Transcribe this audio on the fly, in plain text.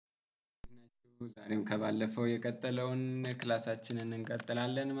ዛሬም ከባለፈው የቀጠለውን ክላሳችንን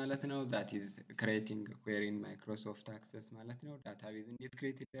እንቀጥላለን ማለት ነው። that is creating query in Microsoft Access ማለት ነው። ዳታቤዝ እንዴት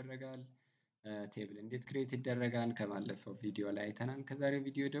ክሬት ይደረጋል፣ ቴብል እንዴት ክሬት ይደረጋል ከባለፈው ቪዲዮ ላይ አይተናል። ከዛሬው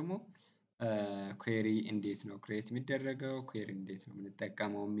ቪዲዮ ደግሞ ኩዌሪ እንዴት ነው ክሬት የሚደረገው፣ ኩዌሪ እንዴት ነው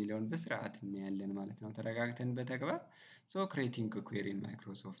የምንጠቀመው የሚለውን በስርዓት እናያለን ማለት ነው። ተረጋግተን በተግባር creating a query in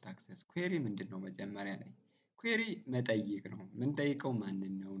Microsoft Access ኩዌሪ ምንድነው? መጀመሪያ ላይ ኩዌሪ መጠይቅ ነው። የምንጠይቀው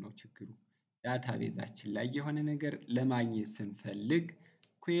ማንን ነው ችግሩ። ዳታቤዛችን ላይ የሆነ ነገር ለማግኘት ስንፈልግ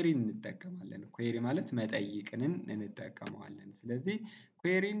ኩዌሪ እንጠቀማለን። ኩዌሪ ማለት መጠይቅን እንጠቀመዋለን። ስለዚህ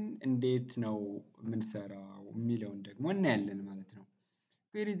ኩዌሪን እንዴት ነው የምንሰራው የሚለውን ደግሞ እናያለን ማለት ነው።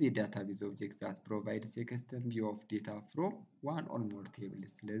 Query is a database object that provides a custom view of data from one or more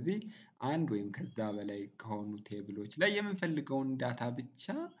tables. ስለዚህ አንድ ወይም ከዛ በላይ ከሆኑ ቴብሎች ላይ የምንፈልገውን ዳታ ብቻ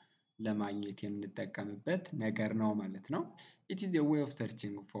ለማግኘት የምንጠቀምበት ነገር ነው ማለት ነው። It is a way of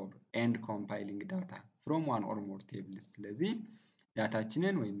searching for and compiling data from one or more tables. ስለዚህ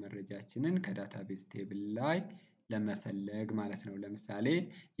ዳታችንን ወይም መረጃችንን ከዳታቤዝ ቴብል ላይ ለመፈለግ ማለት ነው። ለምሳሌ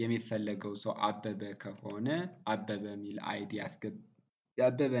የሚፈለገው ሰው አበበ ከሆነ አበበ ሚል አይዲ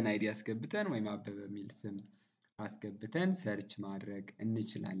የአበበን አይዲ አስገብተን ወይም አበበ ሚል ስም አስገብተን ሰርች ማድረግ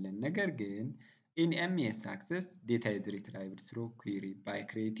እንችላለን። ነገር ግን in MES Access data is retrieved through query by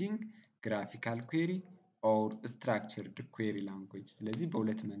creating graphical query or structured query language. ስለዚህ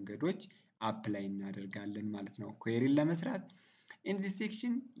በሁለት መንገዶች አፕላይ እናደርጋለን ማለት ነው ኩዌሪን ለመስራት። In this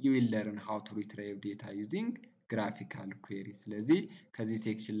section you will learn how to retrieve data using graphical query. ስለዚህ ከዚህ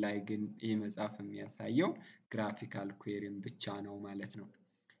ሴክሽን ላይ ግን ይህ መጽሐፍ የሚያሳየው graphical query ብቻ ነው ማለት ነው።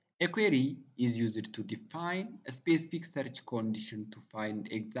 A query is used to define a specific search condition to find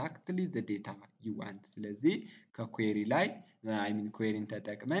exactly the data you want. ስለዚህ ከኩዌሪ ላይ ኩዌሪን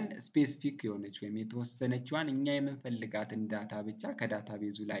ተጠቅመን ስፔሲፊክ የሆነች ወይም የተወሰነችዋን እኛ የምንፈልጋትን ዳታ ብቻ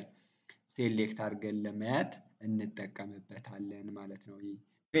ከዳታቤዙ ላይ ሴሌክት አድርገን ለማየት እንጠቀምበታለን ማለት ነው። ይህ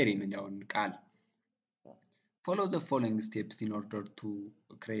ኩዌሪ የሚለውን ቃል Follow the following steps in order to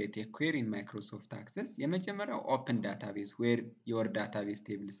create a query in Microsoft Access. የመጀመሪያው open database where your database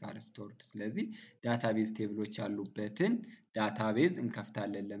tables are stored. ስለዚህ ዳታቤዝ ቴብሎች ያሉበትን ዳታቤዝ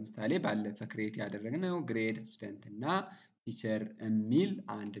እንከፍታለን። ለምሳሌ ባለፈ ክሬት ያደረግነው ግሬድ ስቱደንት እና ቲቸር የሚል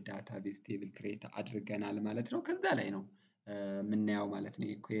አንድ ዳታቤዝ ቴብል ክሬት አድርገናል ማለት ነው። ከዛ ላይ ነው የምናየው ማለት ነው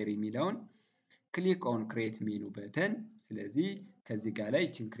ኩዌሪ የሚለውን ክሊክ ኦን ክሬት ሜኑ በተን። ስለዚህ ከዚህ ጋር ላይ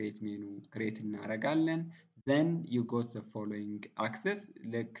እቺን ክሬት ሜኑ ክሬት እናደርጋለን። then you got the following access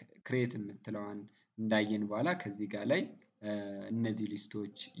ልክ ክሬት የምትለዋን እንዳየን በኋላ ከዚህ ጋር ላይ እነዚህ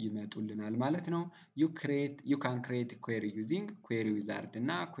ሊስቶች ይመጡልናል ማለት ነው። you can create query using query wizard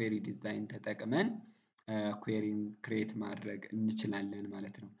እና query design ተጠቅመን ኩዌሪን ክሬት ማድረግ እንችላለን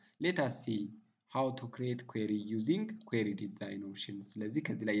ማለት ነው። let us see how to create query using query design option. ስለዚህ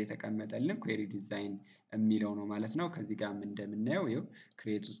ከዚህ ላይ የተቀመጠልን query design የሚለው ነው ማለት ነው። ከዚህ ጋር እንደምናየው ይኸው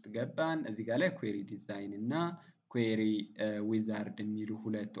ክሬት ውስጥ ገባን። እዚህ ጋር ላይ query design እና query wizard የሚሉ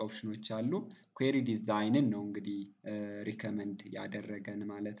ሁለት ኦፕሽኖች አሉ። query design ነው እንግዲህ ሪከመንድ ያደረገን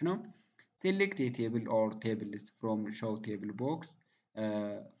ማለት ነው። select a table or tables from show table box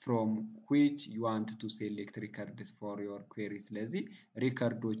from which you want to select records for your query. ስለዚህ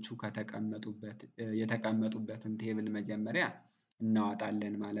ሪከርዶቹ የተቀመጡበትን ቴብል መጀመሪያ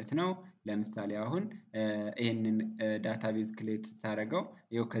እናወጣለን ማለት ነው። ለምሳሌ አሁን ይሄንን ዳታቤዝ ክሬት ሳደርገው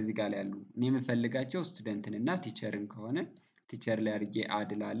ይኸው ከዚህ ጋር ያሉ እኔ የምፈልጋቸው ስቱደንትን እና ቲቸርን ከሆነ ቲቸር ላይ አድርጌ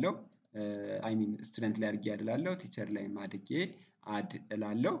አድ እላለሁ። ስቱደንት ላይ አድርጌ አድ እላለሁ። ቲቸር ላይ አድርጌ አድ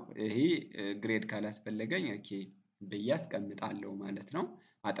እላለሁ። ይሄ ግሬድ ካላስፈለገኝ ኦኬ ብዬ አስቀምጣለሁ ማለት ነው።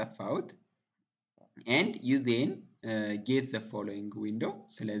 አጠፋሁት and you then get the following window.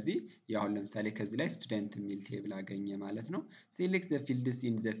 ስለዚህ ያው ለምሳሌ ከዚህ ላይ ስቱደንት የሚል ቴብል አገኘ ማለት ነው። select the fields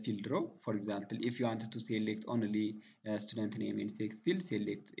in the field row. for example if you want to select only student name and sex field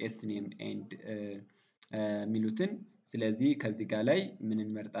select s name and ሚሉትን ስለዚህ ከዚህ ጋር ላይ ምን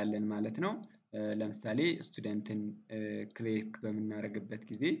እንመርጣለን ማለት ነው። ለምሳሌ ስቱደንትን ክሊክ በምናደርግበት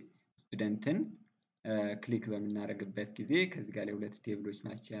ጊዜ ከዚህ ጋር ላይ ሁለት ቴብሎች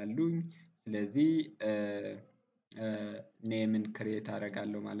ናቸው ያሉኝ። ስለዚህ ኔምን ክሬት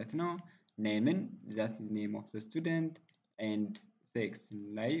አደርጋለሁ ማለት ነው። ኔምን that is name of the student and sex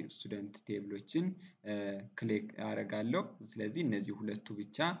ላይ ስቱደንት ቴብሎችን ክሊክ አደርጋለሁ። ስለዚህ እነዚህ ሁለቱ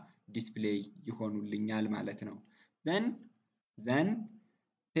ብቻ ዲስፕሌይ ይሆኑልኛል ማለት ነው። then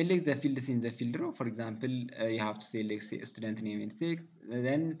select the fields in the field row. for example you have to select student name and sex,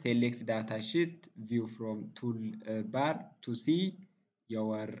 then select data sheet view from toolbar to see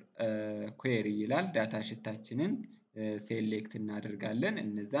your query ይላል። ዳታ ሽታችንን ሴሌክት እናደርጋለን።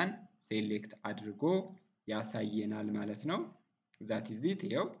 እነዛን ሴሌክት አድርጎ ያሳየናል ማለት ነው። that is it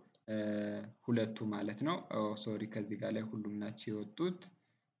ይኸው ሁለቱ ማለት ነው። ሶሪ ከዚህ ጋር ላይ ሁሉም ናቸው የወጡት።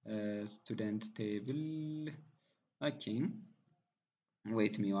 ስቱደንት ቴብል ኦኬ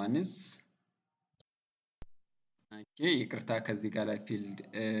ዌይት ሚ ዋንስ ኦኬ ይቅርታ ከዚህ ጋር ላይ ፊልድ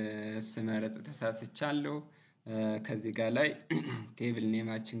ስመረጥ ተሳስቻለሁ። ከዚህ ጋር ላይ ቴብል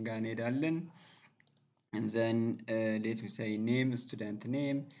ኔማችን ጋር እንሄዳለን። ዘን ሌት ሚ ሴይ ኔም ስቱደንት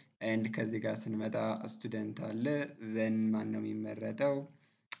ኔም ኤንድ ከዚህ ጋር ስንመጣ ስቱደንት አለ ዘን ማን ነው የሚመረጠው?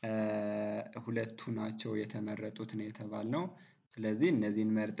 ሁለቱ ናቸው የተመረጡት ነው የተባልነው። ስለዚህ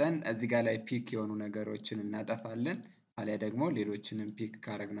እነዚህን መርጠን እዚህ ጋር ላይ ፒክ የሆኑ ነገሮችን እናጠፋለን። አሊያ ደግሞ ሌሎችንም ፒክ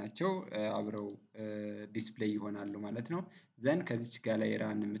ካደረግናቸው አብረው ዲስፕሌይ ይሆናሉ ማለት ነው። ዘን ከዚች ጋር ላይ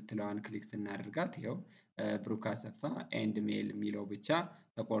ራን የምትለዋን ክሊክ ስናደርጋት ይኸው ብሩክ አሰፋ ኤንድ ሜል የሚለው ብቻ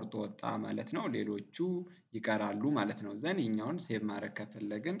ተቆርጦ ወጣ ማለት ነው። ሌሎቹ ይቀራሉ ማለት ነው። ዘን ይሄኛውን ሴቭ ማድረግ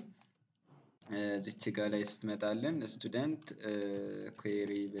ከፈለግን እዚች ጋር ላይ ስትመጣልን ስቱደንት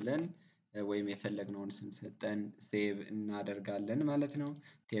ኩዌሪ ብለን ወይም የፈለግነውን ስም ሰጠን ሴቭ እናደርጋለን ማለት ነው።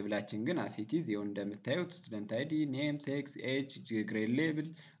 ቴብላችን ግን አስ ኢት ኢዝ ይኸው እንደምታዩት ስቱደንት አይዲ ኔም ሴክስ ኤጅ ግሬድ ሌብል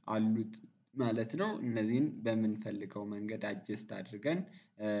አሉት ማለት ነው። እነዚህን በምንፈልገው መንገድ አጀስት አድርገን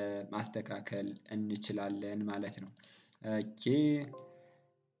ማስተካከል እንችላለን ማለት ነው። ኦኬ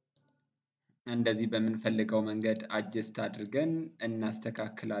እንደዚህ በምንፈልገው መንገድ አጀስት አድርገን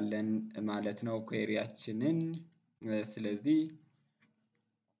እናስተካክላለን ማለት ነው። ኩዌሪያችንን ስለዚህ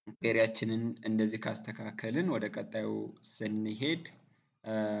ኩዌሪያችንን እንደዚህ ካስተካከልን ወደ ቀጣዩ ስንሄድ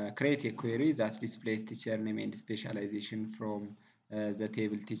ክሬት ኤ ኩዌሪ ዛት ዲስፕሌይስ ቲቸር ኔም ኤንድ ስፔሻላይዜሽን ፍሮም ዘ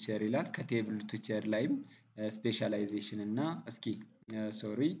ቴብል ቲቸር ይላል። ከቴብል ቲቸር ላይም ስፔሻላይዜሽን እና እስኪ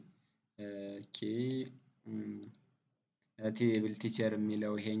ሶሪ ኦኬ ቴብል ቲቸር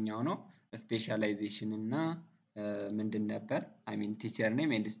የሚለው ይሄኛው ነው። ስፔሻላይዜሽን እና ምንድን ነበር አይ ሚን ቲቸር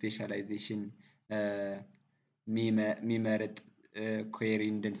ኔም ኤንድ ስፔሻላይዜሽን የሚመርጥ ኩዌሪ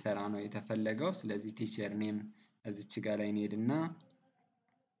እንድንሰራ ነው የተፈለገው። ስለዚህ ቲቸር ኔም እዚች ጋር ላይ እንሄድና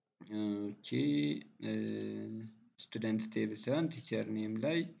ኦኬ ስቱደንት ቴብል ሳይሆን ቲቸር ኔም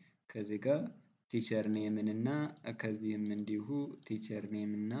ላይ ከዚህ ጋር ቲቸር ኔምን እና ከዚህም እንዲሁ ቲቸር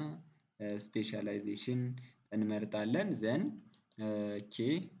ኔም እና ስፔሻላይዜሽን እንመርጣለን። ዘን ኦኬ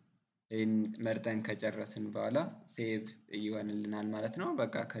ይሄን መርጠን ከጨረስን በኋላ ሴቭ ይሆንልናል ማለት ነው።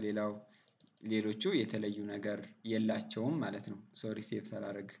 በቃ ከሌላው ሌሎቹ የተለዩ ነገር የላቸውም ማለት ነው። ሶሪ ሴቭ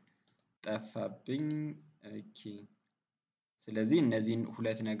ሳላደርግ ጠፋብኝ። ኦኬ ስለዚህ እነዚህን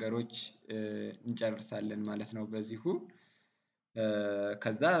ሁለት ነገሮች እንጨርሳለን ማለት ነው በዚሁ።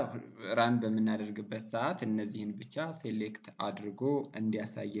 ከዛ ራን በምናደርግበት ሰዓት እነዚህን ብቻ ሴሌክት አድርጎ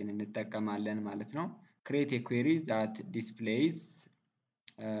እንዲያሳየን እንጠቀማለን ማለት ነው። ክሬት ኤ ኩዌሪ ዛት ዲስፕሌይስ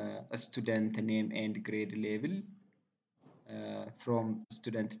ስቱደንት ኔም ኤንድ ግሬድ ሌብል ፍሮም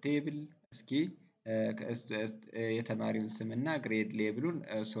ስቱደንት ቴብል እስኪ የተማሪውን ስም እና ግሬድ ሌብሉን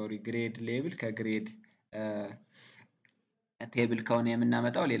ሶሪ ግሬድ ሌብል ከግሬድ ቴብል ከሆነ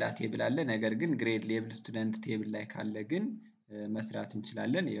የምናመጣው ሌላ ቴብል አለ። ነገር ግን ግሬድ ሌብል ስቱደንት ቴብል ላይ ካለ ግን መስራት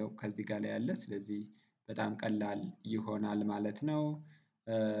እንችላለን። ይኸው ከዚህ ጋር ላይ አለ። ስለዚህ በጣም ቀላል ይሆናል ማለት ነው።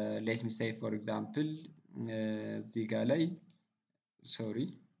 ሌት ሚ ሴይ ፎር ኤግዛምፕል እዚህ ጋር ላይ ሶሪ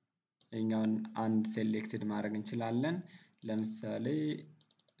እኛውን አንድ ሴሌክትድ ማድረግ እንችላለን። ለምሳሌ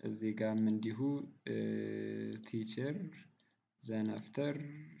እዚህ ጋርም እንዲሁ ቲቸር ዘን አፍተር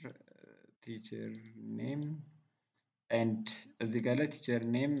ቲቸር ኔም ኤንድ እዚህ ጋር ላይ ቲቸር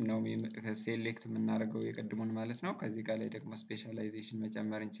ኔም ነው ሴሌክት የምናደርገው የቅድሙን ማለት ነው። ከዚህ ጋር ላይ ደግሞ ስፔሻላይዜሽን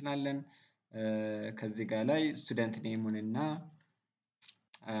መጨመር እንችላለን። ከዚህ ጋር ላይ ስቱደንት ኔሙን እና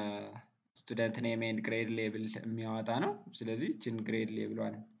ስቱደንት ኔም ኤንድ ግሬድ ሌብል የሚያወጣ ነው። ስለዚህ ይቺን ግሬድ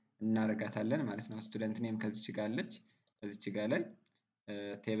ሌብሏን እናደርጋታለን ማለት ነው። ስቱደንት ኔም ከዚች ጋር አለች። ከዚች ጋር ላይ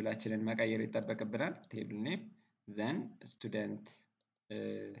ቴብላችንን መቀየር ይጠበቅብናል። ቴብል ኔም ዘን ስቱደንት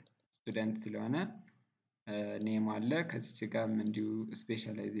ስቱደንት ስለሆነ ኔም አለ። ከዚች ጋርም እንዲሁ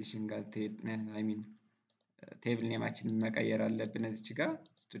ስፔሻላይዜሽን ጋር ትሄድ አይ ሚን ቴብል ኔማችንን መቀየር አለብን። እዚች ጋር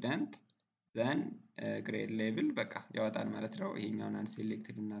ስቱደንት ዘን ግሬድ ሌብል በቃ ያወጣል ማለት ነው። ይሄኛውን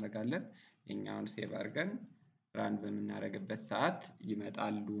አንሴሌክትድ እናደርጋለን። ይሄኛውን ሴቭ አድርገን ራን በምናደርግበት ሰዓት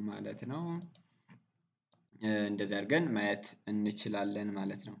ይመጣሉ ማለት ነው። እንደዚህ አድርገን ማየት እንችላለን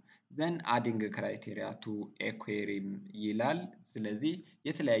ማለት ነው። ዘን አዲንግ ክራይቴሪያ ቱ ኤ ኩዌሪም ይላል። ስለዚህ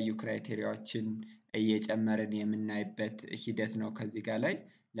የተለያዩ ክራይቴሪያዎችን እየጨመርን የምናይበት ሂደት ነው። ከዚህ ጋር ላይ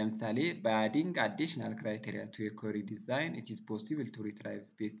ለምሳሌ by adding additional criteria to a query design it is possible to retrieve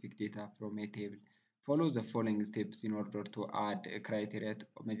specific data from a table. Follow the following steps in order to add a criteria.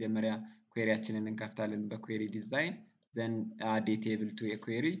 መጀመሪያ ኩዌሪያችንን እንከፍታለን በኩዌሪ ዲዛይን ዘን add a table to a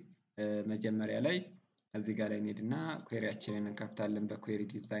query መጀመሪያ ላይ እዚህ ጋር ላይ እንሄድና ኩዌሪያችንን እንከፍታለን በኩዌሪ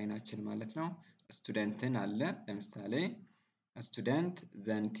ዲዛይናችን ማለት ነው። ስቱደንትን አለ ለምሳሌ ስቱደንት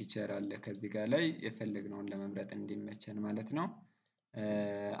ዘን ቲቸር አለ ከዚህ ጋር ላይ የፈለግነውን ለመምረጥ እንዲመቸን ማለት ነው።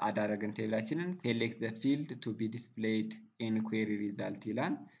 አዳረግን ቴብላችንን ሴሌክት ዘ ፊልድ ቱ ቢ ዲስፕሌይድ ኢን ኩዌሪ ሪዛልት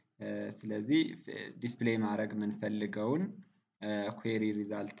ይላል። ስለዚህ ዲስፕሌይ ማድረግ የምንፈልገውን ኩዌሪ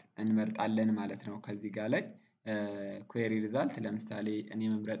ሪዛልት እንመርጣለን ማለት ነው። ከዚህ ጋር ላይ ኩዌሪ ሪዛልት ለምሳሌ እኔ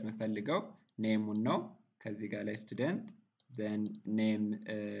መምረጥ የምፈልገው ኔሙን ነው። ከዚህ ጋር ላይ ስቱደንት ዘን ኔም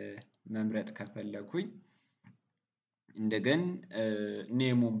መምረጥ ከፈለኩኝ እንደገን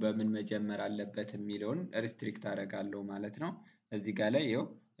ኔሙን በምን መጀመር አለበት የሚለውን ሪስትሪክት አደርጋለሁ ማለት ነው። እዚህ ጋር ላይ ይኸው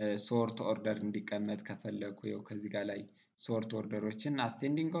ሶርት ኦርደር እንዲቀመጥ ከፈለኩ ይኸው ከዚህ ጋር ላይ ሶርት ኦርደሮችን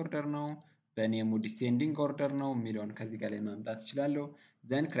አሴንዲንግ ኦርደር ነው በኔሙ ዲሴንዲንግ ኦርደር ነው የሚለውን ከዚህ ጋር ላይ ማምጣት እችላለሁ።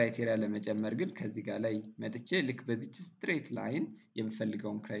 ዘን ክራይቴሪያ ለመጨመር ግን ከዚህ ጋር ላይ መጥቼ ልክ በዚች ስትሬት ላይን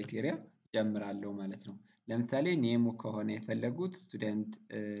የምፈልገውን ክራይቴሪያ ጨምራለሁ ማለት ነው። ለምሳሌ ኔሙ ከሆነ የፈለጉት ስቱደንት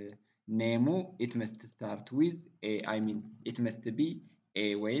ኔሙ ኢት መስት ስታርት ዊዝ ኤ አይ ሚን ኢት መስት ቢ ኤ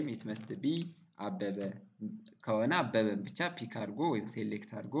ወይም ኢት መስት ቢ አበበ ከሆነ አበበን ብቻ ፒክ አድርጎ ወይም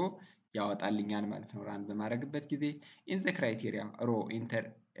ሴሌክት አድርጎ ያወጣልኛል ማለት ነው። ራን በማድረግበት ጊዜ ኢን ዘ ክራይቴሪያ ሮ ኢንተር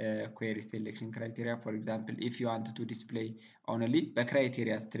ኩዌሪ ሴሌክሽን ክራይቴሪያ ፎር ኤግዛምፕል ኢፍ ዩ ዋንት ቱ ዲስፕሌይ ኦንሊ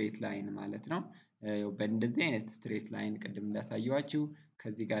በክራይቴሪያ ስትሬት ላይን ማለት ነው። በእንደዚህ አይነት ስትሬት ላይን ቅድም እንዳሳየኋችሁ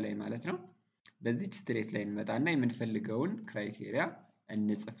ከዚህ ጋር ላይ ማለት ነው። በዚች ስትሬት ላይ እንመጣና የምንፈልገውን ክራይቴሪያ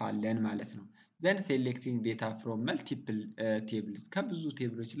እንጽፋለን ማለት ነው። ዘን ሴሌክቲንግ ዴታ ፍሮም መልቲፕል ቴብልስ ከብዙ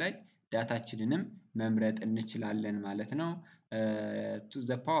ቴብሎች ላይ ዳታችንንም መምረጥ እንችላለን ማለት ነው። ቱ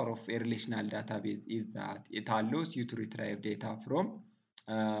ዘ ፓወር ኦፍ ኤ ሪሌሽናል ዳታቤዝ ኢዝ ዛት ኢት አሎውስ ዩ ቱ ሪትራይቭ ዴታ ፍሮም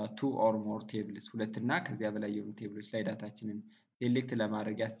ቱ ኦር ሞር ቴብልስ ሁለት እና ከዚያ በላይ የሆኑ ቴብሎች ላይ ዳታችንን ሴሌክት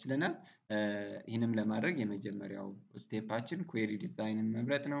ለማድረግ ያስችለናል። ይህንም ለማድረግ የመጀመሪያው ስቴፓችን ኩዌሪ ዲዛይንን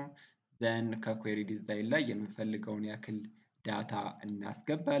መምረጥ ነው። ዘን ከኩዌሪ ዲዛይን ላይ የምንፈልገውን ያክል ዳታ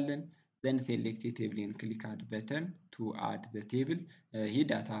እናስገባለን። ዘን ሴሌክት ቴብልን ክሊክ አድ በተን ቱ አድ ዘ ቴብል ይህ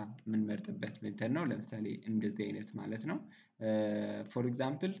ዳታ የምንመርጥበት ሜተድ ነው። ለምሳሌ እንደዚህ አይነት ማለት ነው። ፎር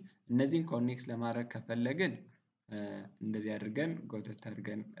ኤግዛምፕል እነዚህን ኮኔክት ለማድረግ ከፈለግን እንደዚህ አድርገን ጎተት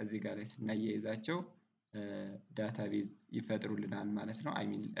አድርገን እዚህ ጋር ላይ ስናያይዛቸው ዳታቤዝ ይፈጥሩልናል ማለት ነው። አይ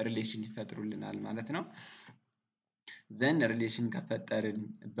ሚን ሪሌሽን ይፈጥሩልናል ማለት ነው። ዘን ሪሌሽን ከፈጠርን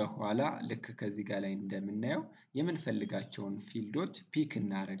በኋላ ልክ ከዚህ ጋር ላይ እንደምናየው የምንፈልጋቸውን ፊልዶች ፒክ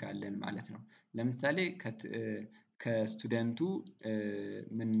እናደርጋለን ማለት ነው። ለምሳሌ ከስቱደንቱ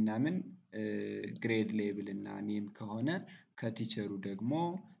ምንና ምን ግሬድ ሌብል እና ኔም ከሆነ ከቲቸሩ ደግሞ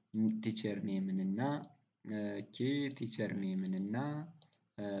ቲቸር ኔምን እና ቲቸር ኔምን እና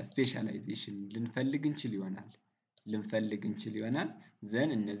ስፔሻላይዜሽን ልንፈልግ እንችል ይሆናል። ዘን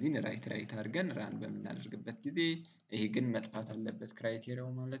እነዚህን ራይት አድርገን ራን በምናደርግበት ጊዜ ይሄ ግን መጥፋት አለበት ክራይቴሪያው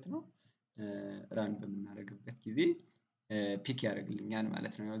ማለት ነው። ራን በምናደርግበት ጊዜ ፒክ ያደርግልኛል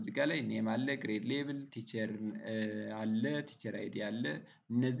ማለት ነው። እዚህ ጋር ላይ ኔም አለ ግሬድ ሌብል ቲቸር አለ ቲቸር አይዲ አለ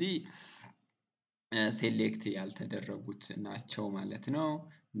እነዚህ ሴሌክት ያልተደረጉት ናቸው ማለት ነው።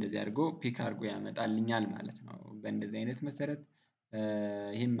 እንደዚህ አድርጎ ፒክ አድርጎ ያመጣልኛል ማለት ነው። በእንደዚህ አይነት መሰረት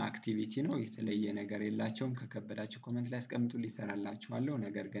ይህም አክቲቪቲ ነው የተለየ ነገር የላቸውም። ከከበዳችሁ ኮመንት ላይ አስቀምጡልኝ እሰራላችኋለሁ።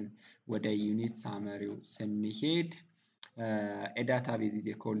 ነገር ግን ወደ ዩኒት ሳመሪው ስንሄድ ኤ ዳታቤዝ ኢዝ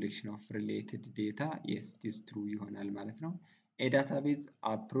ኤ ኮሌክሽን ኦፍ ሪሌትድ ዴታ የስ ኢት ኢዝ ትሩ ይሆናል ማለት ነው። ኤ ዳታቤዝ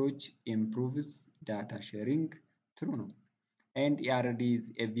አፕሮች ኢምፕሩቭስ ዳታ ሼሪንግ ትሩ ነው። ኤንድ ኢአርዲ ኢዝ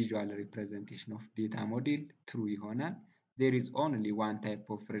ኤ ቪዥዋል ሪፕሬዘንቴሽን ኦፍ ዴታ ሞዴል ትሩ ይሆናል። ዜር ኢዝ ኦንሊ ዋን ታይፕ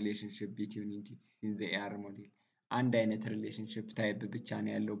ኦፍ ሪሌሽንሺፕ ቢትዊን ኢንቲቲስ ኢን ዘ ኤአር ሞዴል አንድ አይነት ሪሌሽንሺፕ ታይፕ ብቻ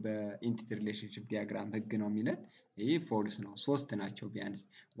ነው ያለው በኢንቲቲ ሪሌሽንሺፕ ዲያግራም ህግ ነው የሚለን። ይህ ፎልስ ነው። ሶስት ናቸው ቢያንስ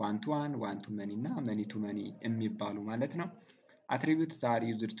ዋን ቱ ዋን ዋን ቱ መኒ እና መኒ ቱ መኒ የሚባሉ ማለት ነው። አትሪቢዩትስ አር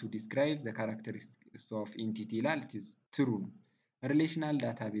ዩዝድ ቱ ዲስክራይብ ዘ ካራክተሪስቲክስ ኦፍ ኢንቲቲ ይላል። ኢት ኢዝ ትሩ ነው። ሪሌሽናል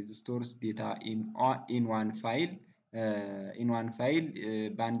ዳታቤዝ ስቶርስ ዴታ ኢን ዋን ፋይል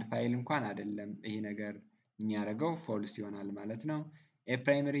በአንድ ፋይል እንኳን አይደለም ይሄ ነገር የሚያደርገው ፎልስ ይሆናል ማለት ነው። A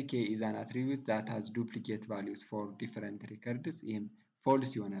primary key is an attribute that has duplicate values for different records ይህም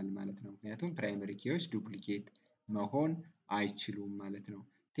ፎልስ ይሆናል ማለት ነው። ምክንያቱም ፕራይመሪ ኬዎች ዱፕሊኬት መሆን አይችሉም ማለት ነው።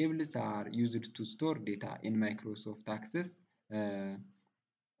 ቴብልስ አር ዩዝድ ቱ ስቶር ዴታ ኢን ማይክሮሶፍት አክሰስ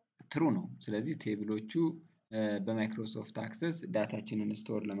ትሩ ነው። ስለዚህ ቴብሎቹ በማይክሮሶፍት አክሰስ ዳታችንን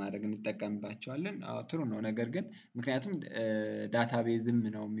ስቶር ለማድረግ እንጠቀምባቸዋለን። ትሩ ነው። ነገር ግን ምክንያቱም ዳታቤዝም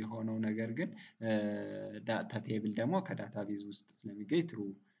ነው የሚሆነው ነገር ግን ዳታ ቴብል ደግሞ ከዳታቤዝ ውስጥ ስለሚገኝ ትሩ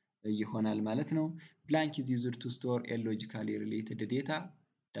ይሆናል ማለት ነው። ብላንክ ኢዝ ዩዝድ ቱ ስቶር ኤ ሎጂካሊ ሪሌትድ ዴታ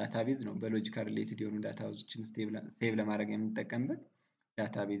ዳታቤዝ ነው። በሎጂካል ሪሌትድ የሆኑ ዳታዎችን ሴቭ ለማድረግ የምንጠቀምበት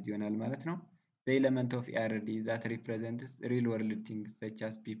ዳታቤዝ ይሆናል ማለት ነው። The element of ARD that represents real world things such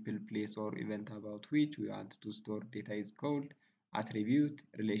as people, place or event about which we want to store data is called attribute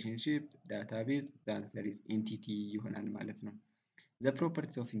relationship database the answer is entity ይሆናል ማለት ነው። The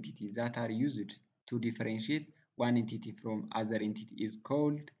properties of entity that are used to differentiate one entity from other entity is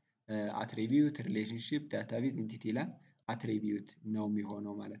called attribute relationship database entity ይላል attribute ነው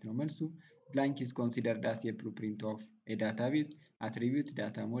የሚሆነው ማለት ነው መልሱ blank is considered as a blueprint of a database attribute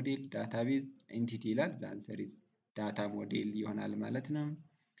data model database entity ይላል the answer is data model ይሆናል ማለት ነው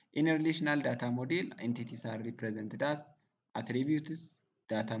in a relational data model entities are represented as attributes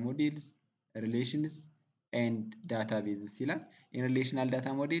data models relations and databases ይላል in relational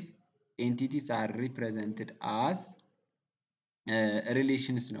data model entities are represented as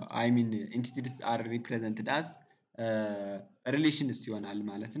relations ነው I mean entities are represented as relations ይሆናል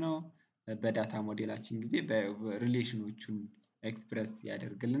ማለት ነው በዳታ ሞዴላችን ጊዜ በሪሌሽኖቹን ኤክስፕረስ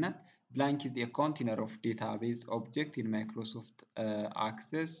ያደርግልናል blank is a container of database object in Microsoft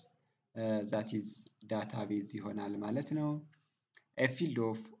Access that is database ይሆናል ማለት ነው a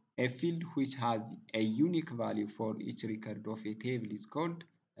field which has a unique value for each record of a table is called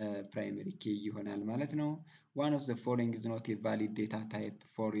primary key ይሆናል ማለት ነው one of the following is not a valid data type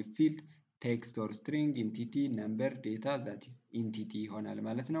for a field text or string entity number data that is entity ይሆናል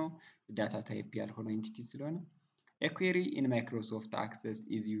ማለት ነው data type ያልሆነው entity ስለሆነ a query in Microsoft Access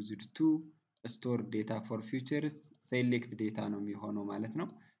is used to store data for futures select data ነው የሚሆነው ማለት ነው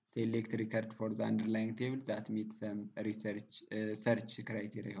select record for the underlying table that meets some search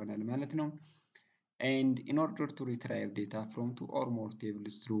criteria ይሆናል ማለት ነው and in order to retrieve data from two or more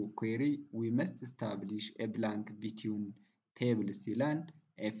tables through query we must establish a blank between tables ይላል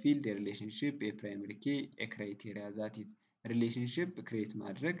a field a relationship a primary key a criteria that is relationship create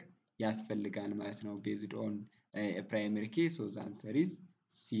ማድረግ ያስፈልጋል ማለት ነው based on a primary key so the answer is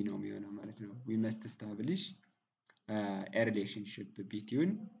C ነው የሚሆነው ማለት ነው we must establish a relationship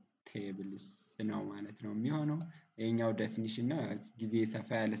between tables ነው ማለት ነው የሚሆነው የኛው ዴፊኒሽን ነው ጊዜ ሰፋ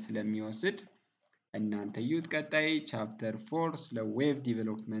ያለ ስለሚወስድ እናንተ ዩት ቀጣይ ቻፕተር 4 ስለ ዌብ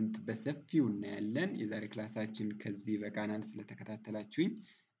ዲቨሎፕመንት በሰፊው እናያለን የዛሬ ክላሳችን ከዚህ በቃናል ስለተከታተላችሁኝ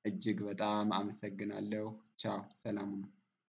እጅግ በጣም አመሰግናለሁ ቻው ሰላም